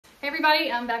Hey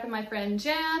everybody, I'm back with my friend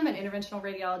Jem, an Interventional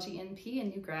Radiology NP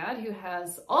and new grad who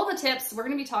has all the tips. We're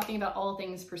going to be talking about all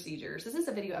things procedures. This is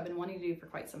a video I've been wanting to do for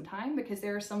quite some time because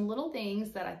there are some little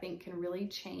things that I think can really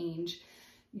change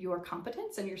your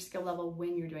competence and your skill level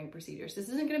when you're doing procedures. This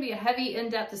isn't going to be a heavy,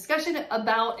 in-depth discussion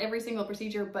about every single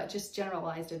procedure, but just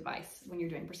generalized advice when you're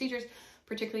doing procedures,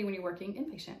 particularly when you're working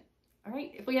inpatient. All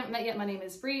right, if we haven't met yet, my name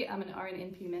is Bree. I'm an RN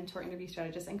NP mentor, interview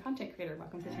strategist, and content creator.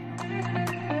 Welcome to the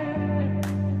channel.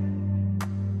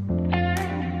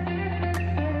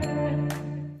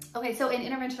 Okay, so in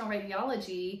interventional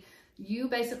radiology, you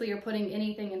basically are putting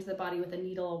anything into the body with a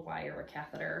needle, a wire, or a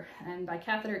catheter. And by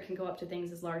catheter, it can go up to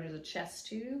things as large as a chest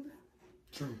tube.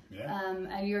 True, yeah.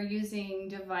 And you're using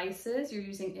devices, you're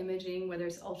using imaging, whether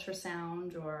it's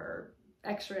ultrasound or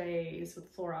x-rays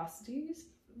with fluoroscopies.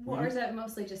 Or is that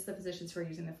mostly just the physicians who are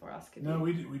using the fluoroscopy? No,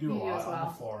 we do a lot well. on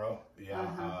the fluoro.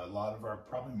 Yeah, a lot of our,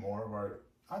 probably more of our,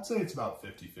 I'd say it's about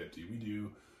 50-50. We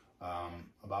do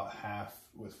about half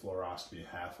with fluoroscopy,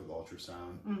 half with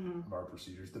ultrasound of our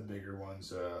procedures. The bigger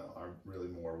ones are really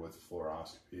more with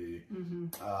fluoroscopy.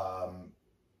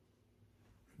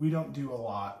 We don't do a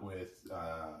lot with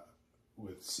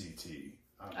CT.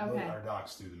 Our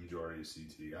docs do the majority of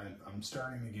CT. I'm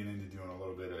starting to get into doing a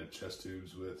little bit of chest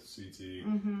tubes with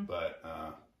CT, but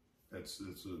it's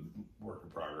a work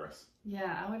in progress.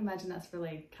 Yeah, I would imagine that's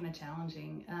really kind of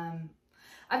challenging.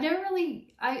 I've never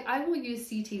really, I will use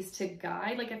CTs to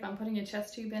guide, like if I'm putting a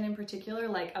chest tube in particular,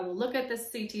 like I will look at this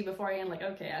CT beforehand, like,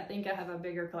 okay, I think I have a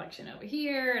bigger collection over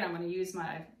here and I'm going to use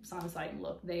my sonocyte and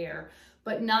look there,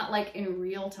 but not like in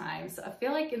real time. So I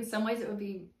feel like in some ways it would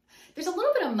be, there's a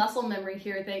little bit of muscle memory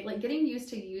here, like getting used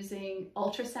to using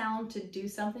ultrasound to do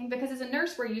something, because as a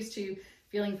nurse, we're used to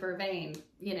feeling for a vein,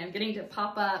 you know, getting to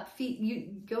pop up,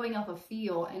 going off a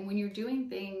feel. And when you're doing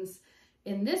things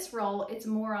in this role, it's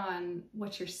more on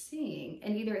what you're seeing,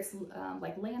 and either it's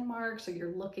like landmarks or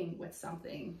you're looking with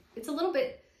something. It's a little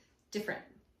bit different.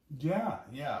 Yeah.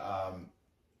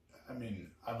 I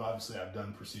mean, I've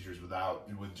done procedures with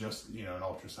just, you know, an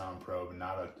ultrasound probe and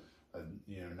not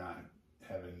not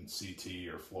having CT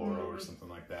or fluoro or something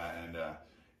like that, and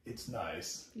it's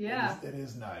nice. Yeah, it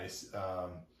is nice.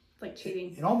 Like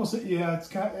cheating. It almost, yeah, it's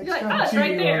kind of it's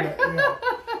cheating right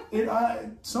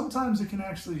there. Sometimes it can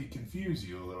actually confuse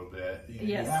you a little bit.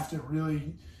 You have to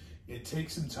really, it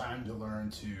takes some time to learn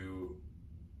to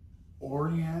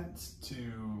orient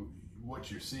to what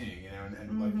you're seeing, you know,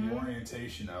 and like the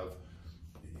orientation of,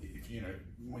 if you know,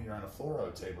 when you're on a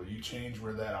fluoro table, you change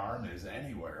where that arm is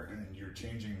anywhere, and you're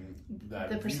changing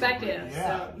the perspective.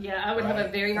 Yeah. So yeah, I would have a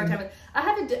very hard time with. I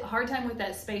have a hard time with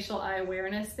that spatial eye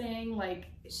awareness thing. Like,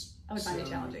 I would find it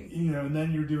challenging. You know, and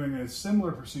then you're doing a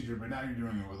similar procedure, but now you're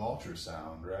doing it with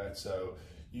ultrasound, right? So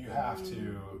you have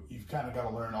to, you've kind of got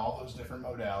to learn all those different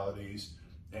modalities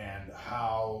and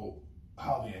how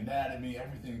the anatomy,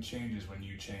 everything changes when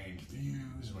you change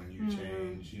views, when you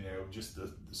change, you know, just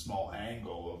the small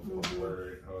angle of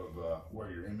where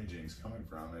your imaging is coming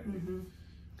from.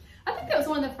 I think that was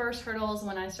one of the first hurdles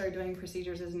when I started doing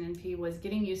procedures as an NP, was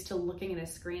getting used to looking at a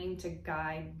screen to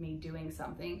guide me doing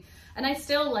something. And I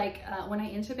still like, when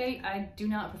I intubate, I do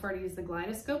not prefer to use the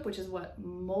glidoscope, which is what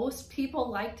most people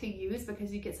like to use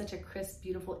because you get such a crisp,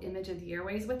 beautiful image of the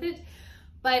airways with it.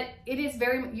 But it is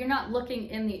you're not looking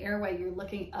in the airway, you're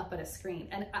looking up at a screen.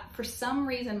 And for some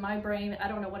reason, my brain, I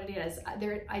don't know what it is,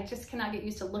 I just cannot get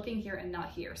used to looking here and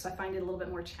not here. So I find it a little bit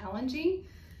more challenging,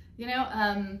 you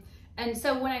know? And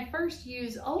so when I first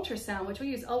use ultrasound, which we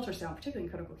use ultrasound, particularly in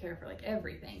critical care, for like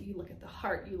everything, you look at the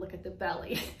heart, you look at the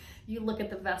belly, you look at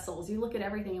the vessels, you look at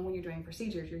everything. And when you're doing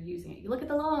procedures, you're using it. You look at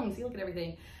the lungs, you look at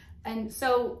everything. And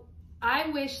so I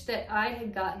wish that I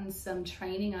had gotten some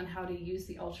training on how to use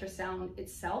the ultrasound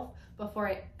itself before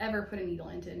I ever put a needle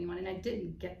into anyone. And I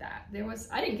didn't get that.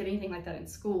 I didn't get anything like that in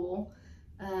school.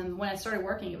 When I started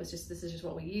working, it was just, this is just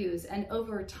what we use. And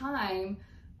over time,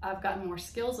 I've gotten more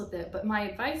skills with it. But my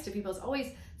advice to people is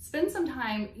always spend some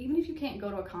time, even if you can't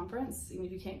go to a conference, even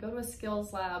if you can't go to a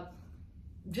skills lab,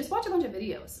 just watch a bunch of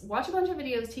videos. Watch a bunch of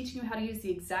videos teaching you how to use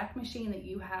the exact machine that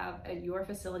you have at your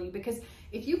facility. Because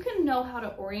if you can know how to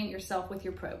orient yourself with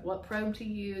your probe, what probe to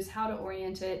use, how to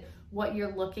orient it, what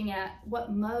you're looking at,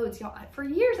 what modes. You know, for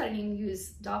years I didn't even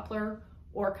use Doppler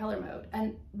or color mode.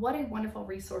 And what a wonderful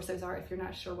resource those are if you're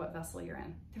not sure what vessel you're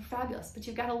in. They're fabulous, but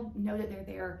you've got to know that they're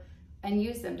there and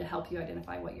use them to help you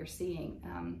identify what you're seeing.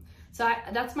 So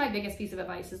that's my biggest piece of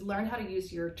advice, is learn how to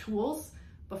use your tools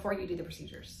before you do the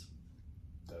procedures.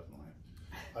 Definitely.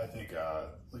 I think,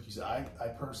 like you said, I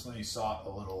personally sought a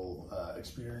little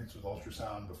experience with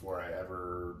ultrasound before I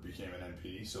ever became an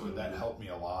NP, so that helped me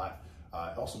a lot.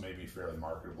 It also made me fairly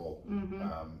marketable.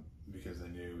 because they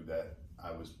knew that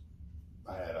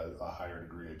I had a higher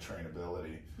degree of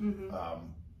trainability.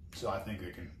 So I think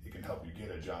it can help you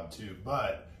get a job too.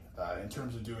 But in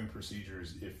terms of doing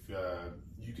procedures, if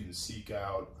you can seek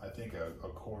out, I think a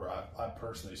core. I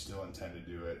personally still intend to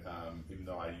do it, even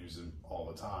though I use them all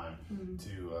the time,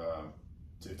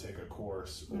 to take a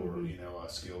course or a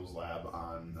skills lab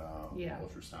on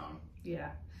ultrasound.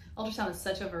 Yeah. Ultrasound is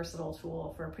such a versatile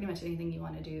tool for pretty much anything you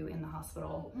want to do in the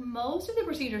hospital. Most of the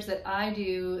procedures that I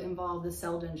do involve the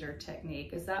Seldinger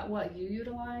technique. Is that what you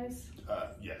utilize?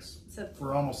 Yes, So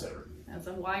for almost everything. It's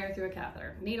a wire through a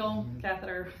catheter. Needle,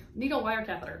 catheter, needle, wire,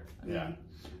 catheter. Yeah.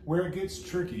 Where it gets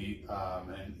tricky,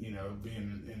 and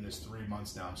being in this 3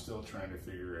 months now, I'm still trying to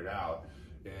figure it out,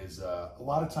 is a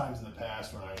lot of times in the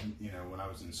past when I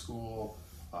was in school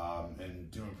and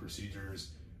doing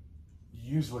procedures,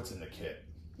 use what's in the kit.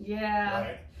 Yeah.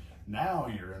 Right. Now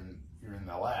you're in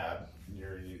the lab,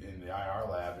 you're in the IR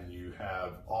lab, and you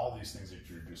have all these things at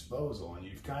your disposal, and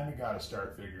you've kind of got to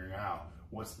start figuring out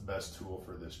what's the best tool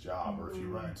for this job. Or if you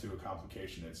run into a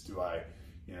complication, it's do I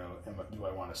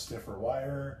want a stiffer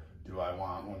wire? Do I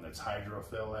want one that's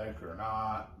hydrophilic or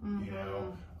not?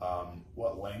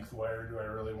 What length wire do I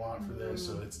really want for this?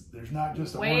 So there's not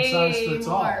just a one size fits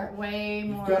all. Way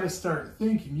more. You've got to start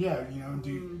thinking. Do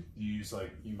you use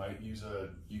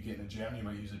you get in a gym, you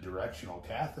might use a directional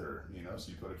catheter. So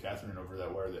you put a catheter in over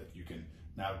that wire that you can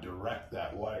now direct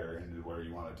that wire into where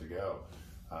you want it to go.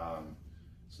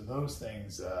 So those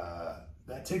things.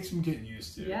 That takes some getting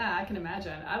used to. Yeah, I can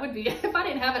imagine. I would be, if I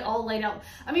didn't have it all laid out.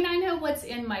 I mean, I know what's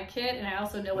in my kit, and I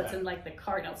also know what's in like the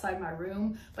cart outside my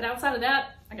room. But outside of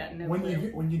that, I got no clue.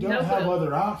 When you don't have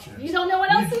other options, you don't know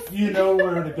what else is. You know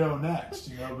where to go next.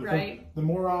 But right. The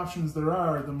more options there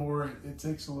are, the more it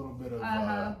takes a little bit of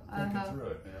thinking through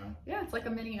it. Yeah, it's like a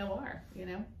mini OR.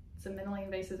 It's a minimally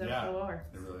invasive OR.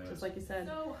 It really is. Just like you said.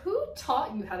 So, who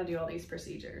taught you how to do all these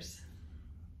procedures?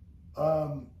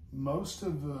 Most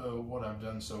of what I've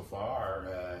done so far,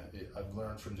 I've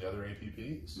learned from the other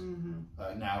APPs.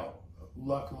 Now,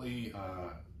 luckily,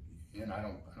 and I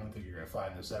don't think you're going to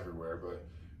find this everywhere, but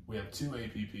we have 2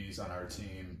 APPs on our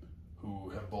team who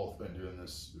have both been doing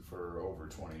this for over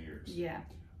 20 years. Yeah.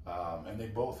 And they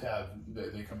both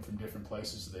they come from different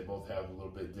places, so they both have a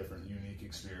little bit different, unique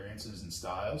experiences and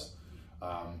styles.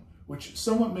 Which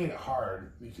somewhat made it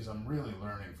hard because I'm really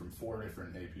learning from 4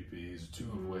 different APPs, 2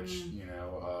 of which,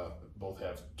 both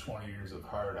have 20 years of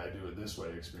hard I do it this way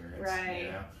experience.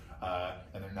 Right.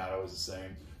 And they're not always the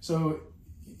same. So,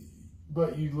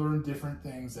 but you learn different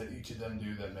things that each of them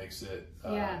do that makes it,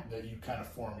 that you kind of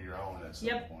form your own at some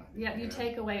point. Yep, you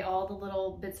take away all the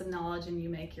little bits of knowledge and you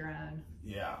make your own.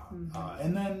 Yeah.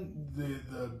 And then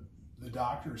the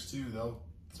doctors too, they'll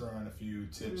throw in a few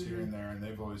tips here and there, and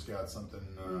they've always got something,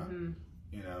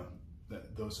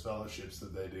 those fellowships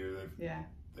that they do,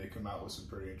 they come out with some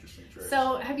pretty interesting tricks.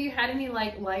 So have you had any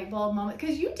light bulb moment?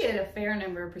 Because you did a fair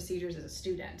number of procedures as a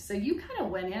student, so you kind of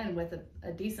went in with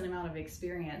a decent amount of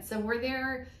experience. So were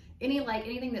there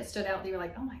anything that stood out that you're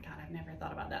like, oh my God, I've never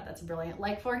thought about that. That's brilliant.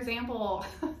 Like, for example,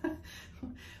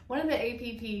 one of the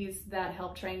APPs that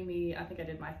helped train me, I think I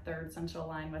did my 3rd central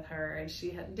line with her, and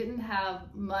she didn't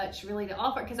have much really to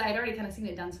offer because I had already kind of seen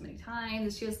it done so many times.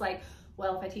 And she was like,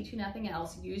 well, if I teach you nothing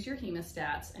else, use your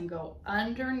hemostats and go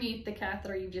underneath the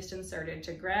catheter you just inserted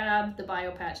to grab the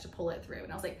biopatch to pull it through.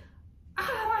 And I was like,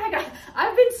 oh my God,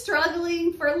 I've been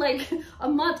struggling for like a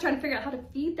month trying to figure out how to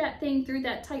feed that thing through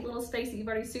that tight little space that you've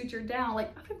already sutured down.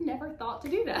 Like, I would have never thought to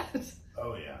do that.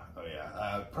 Oh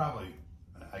yeah. Probably,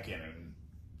 I can't even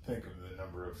think of the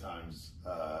number of times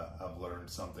I've learned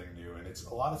something new. And it's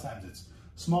a lot of times it's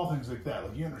small things like that.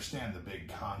 Like, you understand the big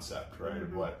concept, right,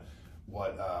 of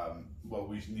what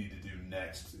we need to do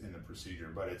next in the procedure,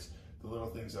 but it's the little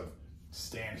things of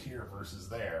stand here versus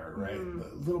there, right?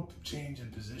 A little change in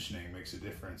positioning makes a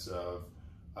difference of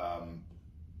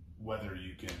whether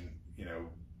you can,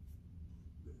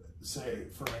 say,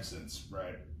 for instance,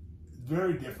 right?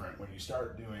 Very different when you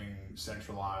start doing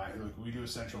central line. Like, we do a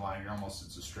central line,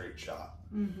 it's a straight shot.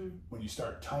 When you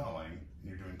start tunneling, and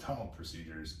you're doing tunnel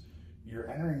procedures, you're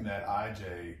entering that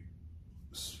IJ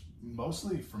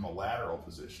mostly from a lateral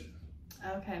position.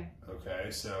 Okay,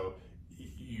 so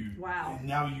you. Wow. And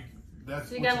now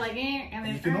so you got like, and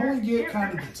then you can only get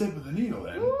kind of the tip of the needle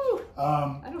in.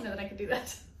 I don't know that I could do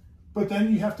that. But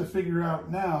then you have to figure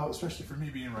out now, especially for me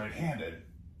being right-handed,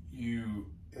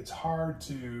 it's hard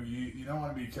to, you don't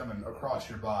want to be coming across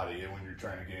your body when you're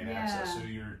trying to gain access. So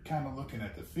you're kind of looking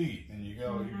at the feet, and you're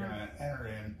going to enter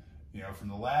in, from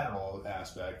the lateral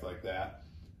aspect like that.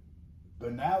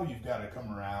 But now you've got to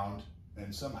come around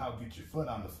and somehow get your foot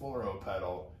on the fluoro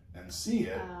pedal and see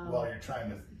it while you're trying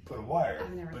to put a wire.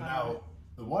 I've never but thought now of it.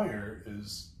 the wire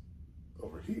is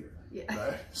over here. Yeah.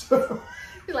 Right? So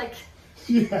You're like,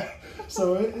 yeah.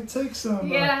 So it takes some.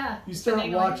 yeah. You start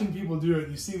watching people do it.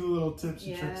 You see the little tips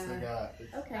and tricks they got.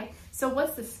 Okay. So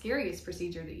what's the scariest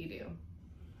procedure that you do?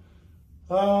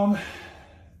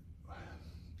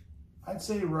 I'd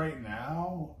say right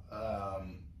now,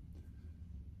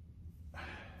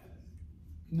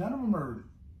 none of them are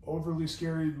overly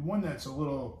scary. The one that's a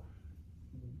little,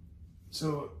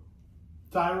 so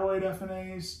thyroid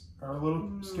FNAs are a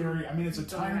little scary. I mean, it's a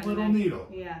tiny little needle.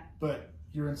 Yeah. But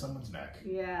you're in someone's neck.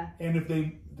 Yeah. And if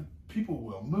the people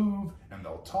will move and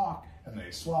they'll talk and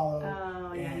they swallow,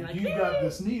 and like, you've got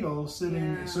this needle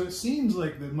sitting, so it seems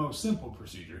like the most simple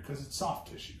procedure because it's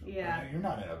soft tissue. Yeah. Right? You're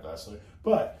not in a vessel,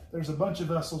 but there's a bunch of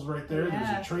vessels right there.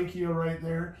 Yeah. There's a trachea right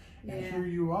there, and here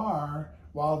you are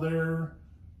while they're,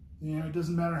 it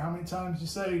doesn't matter how many times you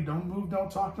say, don't move, don't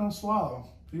talk, don't swallow.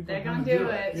 People They're gonna do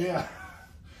it. Yeah.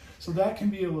 So that can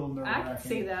be a little nerve-wracking. I can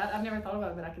see that. I've never thought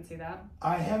about it, but I can see that.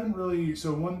 I haven't really.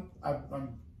 So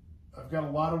I've got a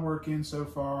lot of work in so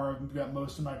far. I've got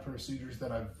most of my procedures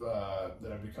that I've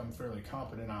become fairly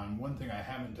competent on. One thing I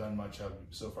haven't done much of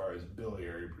so far is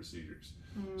biliary procedures.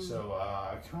 So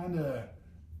I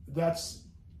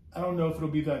don't know if it'll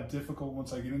be that difficult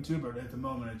once I get into it, but at the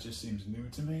moment it just seems new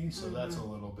to me. So that's a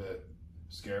little bit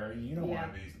scary. You don't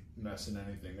want to be messing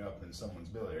anything up in someone's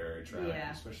biliary tract,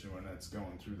 especially when it's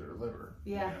going through their liver.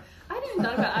 Yeah. I hadn't even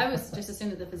thought about it. I was just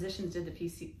assuming that the physicians did the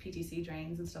PTC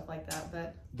drains and stuff like that,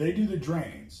 but they do the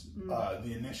drains,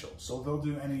 the initial. So they'll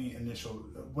do any initial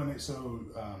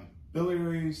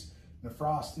biliaries,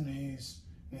 nephrostomies,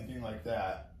 anything like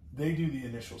that. They do the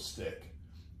initial stick.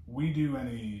 We do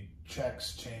any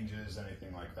checks, changes,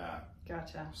 anything like that.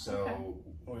 Gotcha. So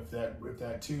if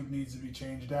that tube needs to be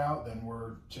changed out, then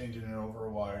we're changing it over a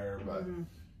wire. But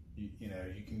you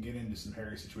can get into some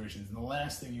hairy situations, and the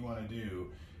last thing you want to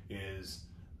do is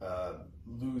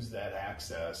lose that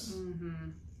access,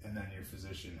 and then your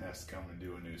physician has to come and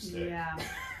do a new stick.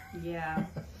 Yeah.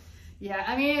 Yeah,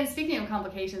 I mean, speaking of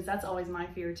complications, that's always my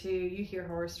fear too. You hear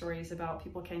horror stories about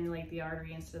people cannulate the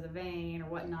artery instead of the vein or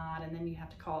whatnot, and then you have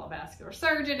to call a vascular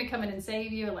surgeon to come in and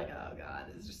save you. Like, oh God,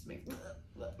 it just makes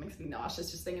me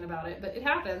nauseous just thinking about it. But it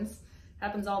happens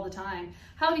all the time.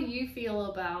 How do you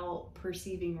feel about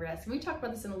perceiving risk? We talked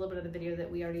about this in a little bit of the video that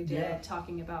we already did,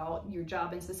 talking about your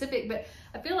job in specific, but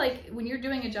I feel like when you're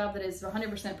doing a job that is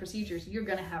 100% procedures, you're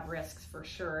gonna have risks for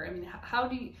sure. I mean,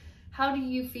 how do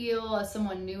you feel as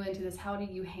someone new into this? How do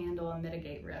you handle and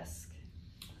mitigate risk?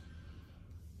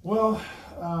 Well,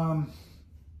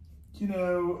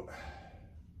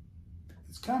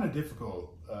 it's kind of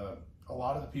difficult. A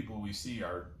lot of the people we see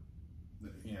are,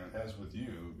 as with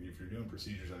you, if you're doing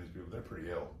procedures on these people, they're pretty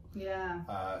ill.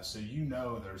 Yeah. So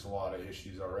there's a lot of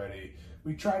issues already.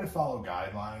 We try to follow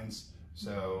guidelines.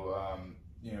 So,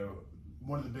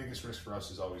 one of the biggest risks for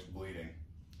us is always bleeding.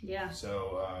 Yeah.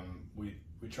 So we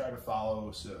try to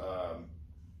follow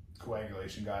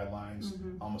coagulation guidelines.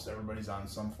 Almost everybody's on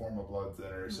some form of blood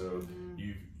thinner, so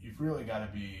you've really got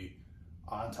to be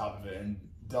on top of it and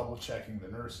double checking the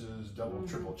nurses,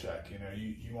 triple check.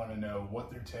 You want to know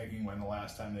what they're taking, when the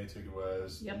last time they took it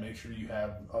was. Make sure you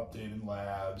have updated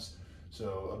labs.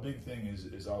 So a big thing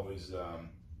is always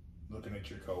looking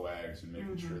at your coags and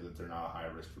making sure that they're not high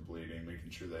risk for bleeding, making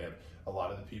sure they have. A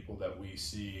lot of the people that we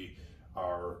see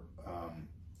are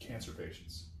cancer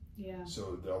patients. Yeah.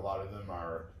 So a lot of them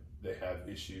they have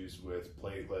issues with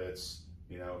platelets.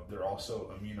 They're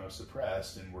also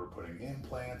immunosuppressed, and we're putting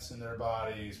implants in their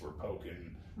bodies. We're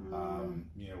poking,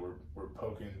 we're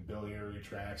poking biliary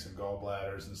tracts and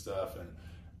gallbladders and stuff, and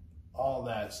all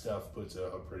that stuff puts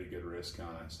a pretty good risk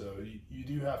on it. So you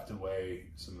do have to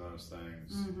weigh some of those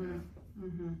things.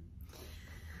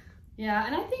 Yeah,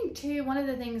 and I think too, one of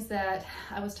the things that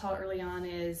I was taught early on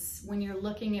is when you're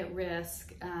looking at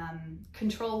risk,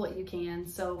 control what you can.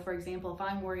 So for example, if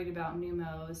I'm worried about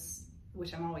pneumos,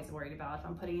 which I'm always worried about, if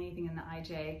I'm putting anything in the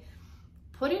IJ,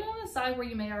 put it on the side where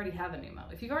you may already have a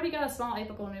pneumo. If you've already got a small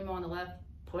apical pneumo on the left,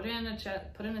 put in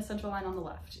a central line on the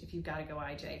left if you've got to go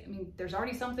IJ. I mean, there's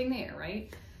already something there,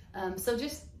 right? So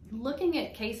just looking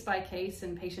at case by case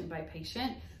and patient by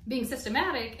patient, being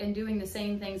systematic and doing the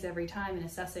same things every time and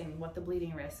assessing what the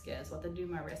bleeding risk is, what the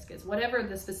pneumo risk is, whatever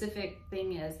the specific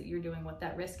thing is that you're doing, what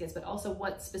that risk is, but also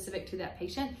what's specific to that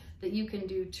patient that you can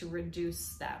do to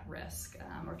reduce that risk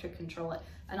or to control it.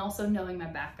 And also knowing my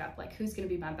backup, like who's going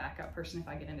to be my backup person if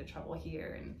I get into trouble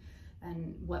here,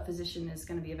 and what physician is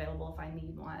going to be available if I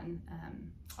need one,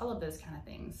 all of those kind of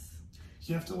things.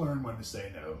 You have to learn when to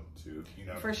say no to,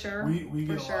 For sure. We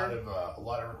get a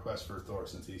lot of requests for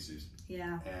thoracenteses.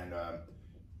 Yeah. And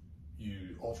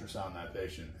you ultrasound that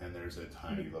patient and there's a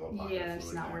tiny little pocket Yeah, of it's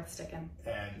fluid not there. worth sticking.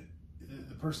 And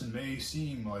the person may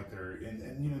seem like they're,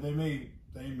 and you know, they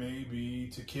may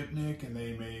be tachypnic and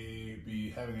they may be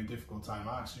having a difficult time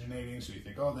oxygenating, so you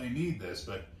think, oh, they need this,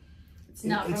 but it's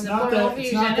not it's from the not portal that, it's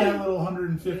fusion. not that little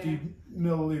 150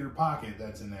 milliliter pocket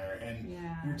that's in there, and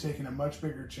Yeah. you're taking a much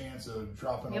bigger chance of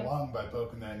dropping a lung by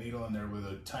poking that needle in there with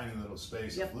a tiny little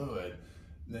space of fluid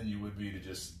than you would be to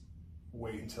just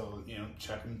wait until, you know,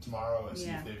 check them tomorrow and see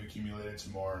if they've accumulated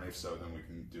some more, and if so, then we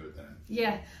can do it then.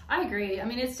 Yeah, I agree. I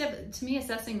mean, it's to me,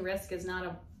 assessing risk is not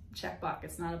a checkbox.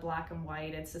 It's not a black and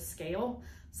white. It's a scale.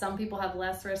 Some people have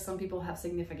less risk. Some people have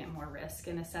significant more risk,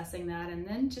 and assessing that, and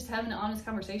then just having an honest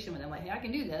conversation with them, like, hey, I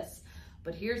can do this,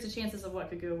 but here's the chances of what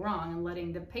could go wrong, and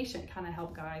letting the patient kind of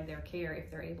help guide their care if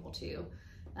they're able to.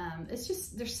 It's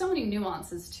just, there's so many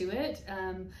nuances to it.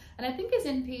 And I think as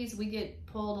NPs, we get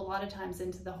pulled a lot of times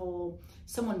into the whole,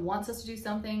 someone wants us to do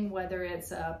something, whether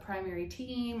it's a primary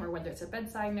team or whether it's a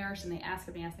bedside nurse, and they ask,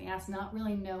 not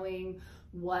really knowing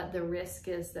what the risk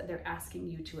is that they're asking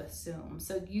you to assume.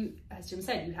 So you, as Jim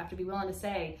said, you have to be willing to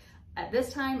say, at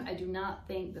this time, I do not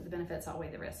think that the benefits outweigh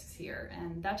the risks here.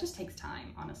 And that just takes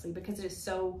time, honestly, because it is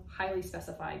so highly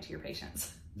specified to your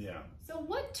patients. Yeah. So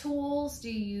what tools do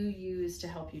you use to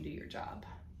help you do your job?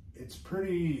 It's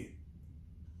pretty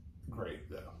great,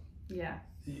 though. Yeah.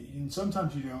 And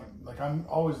sometimes you don't, like, I'm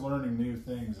always learning new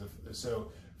things.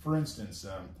 So, for instance,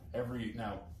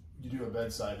 now you do a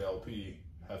bedside LP,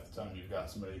 half the time you've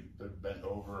got somebody bent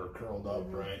over or curled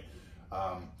up, right?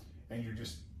 And you're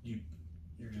just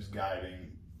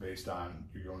guiding based on,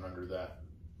 you're going under that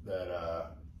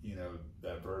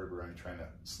vertebra and trying to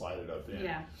slide it up in.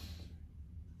 Yeah.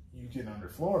 You get under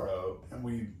fluoro, and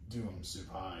we do them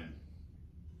supine,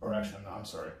 or actually, no, I'm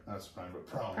sorry, not supine, but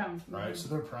prone. Right? So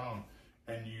they're prone,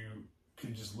 and you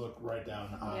can just look right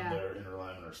down on their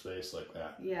interlaminar space like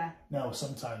that. Yeah. Now,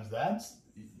 sometimes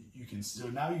so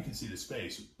now you can see the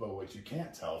space, but what you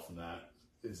can't tell from that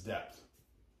is depth.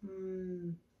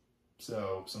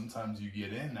 So sometimes you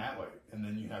get in that way, and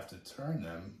then you have to turn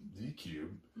them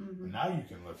Z-cube, and now you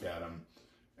can look at them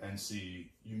and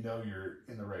see, you're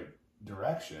in the right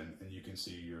direction, and you can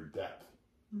see your depth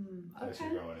as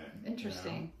you're going in.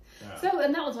 Interesting. You know? So,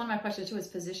 and that was one of my questions too, is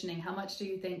positioning. How much do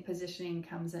you think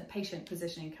patient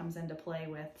positioning comes into play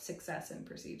with success in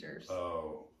procedures?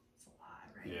 Oh, it's a lot,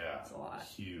 right? Yeah, it's a lot.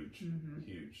 Huge,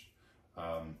 huge.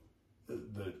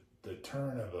 The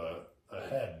turn of a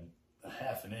head a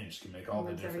half an inch can make all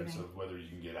the difference of whether you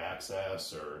can get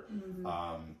access or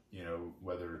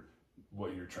whether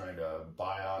what you're trying to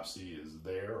biopsy is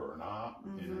there or not.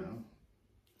 You know.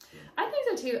 I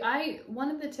think so too. One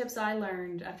of the tips I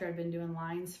learned after I'd been doing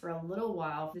lines for a little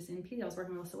while, this NP that I was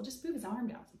working with said, well, just move his arm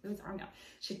down. So if I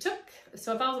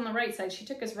was on the right side, she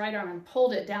took his right arm and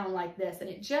pulled it down like this, and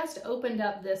it just opened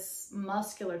up this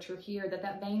musculature here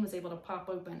that vein was able to pop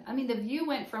open. I mean, the view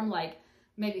went from like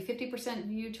maybe 50%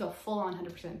 view to a full-on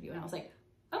 100% view, and I was like,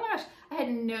 oh my gosh, I had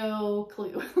no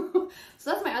clue.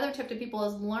 So that's my other tip to people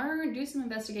is do some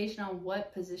investigation on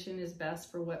what position is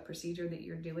best for what procedure that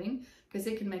you're doing, because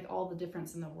it can make all the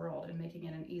difference in the world in making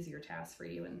it an easier task for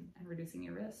you and reducing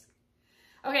your risk.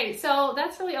 Okay, so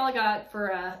that's really all I got for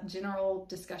a general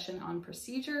discussion on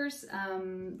procedures.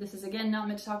 This is, again, not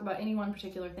meant to talk about any one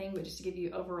particular thing, but just to give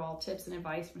you overall tips and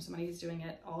advice from somebody who's doing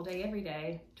it all day, every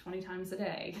day, 20 times a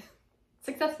day,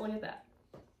 successfully at that.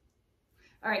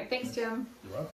 All right, thanks, Jim. You're welcome.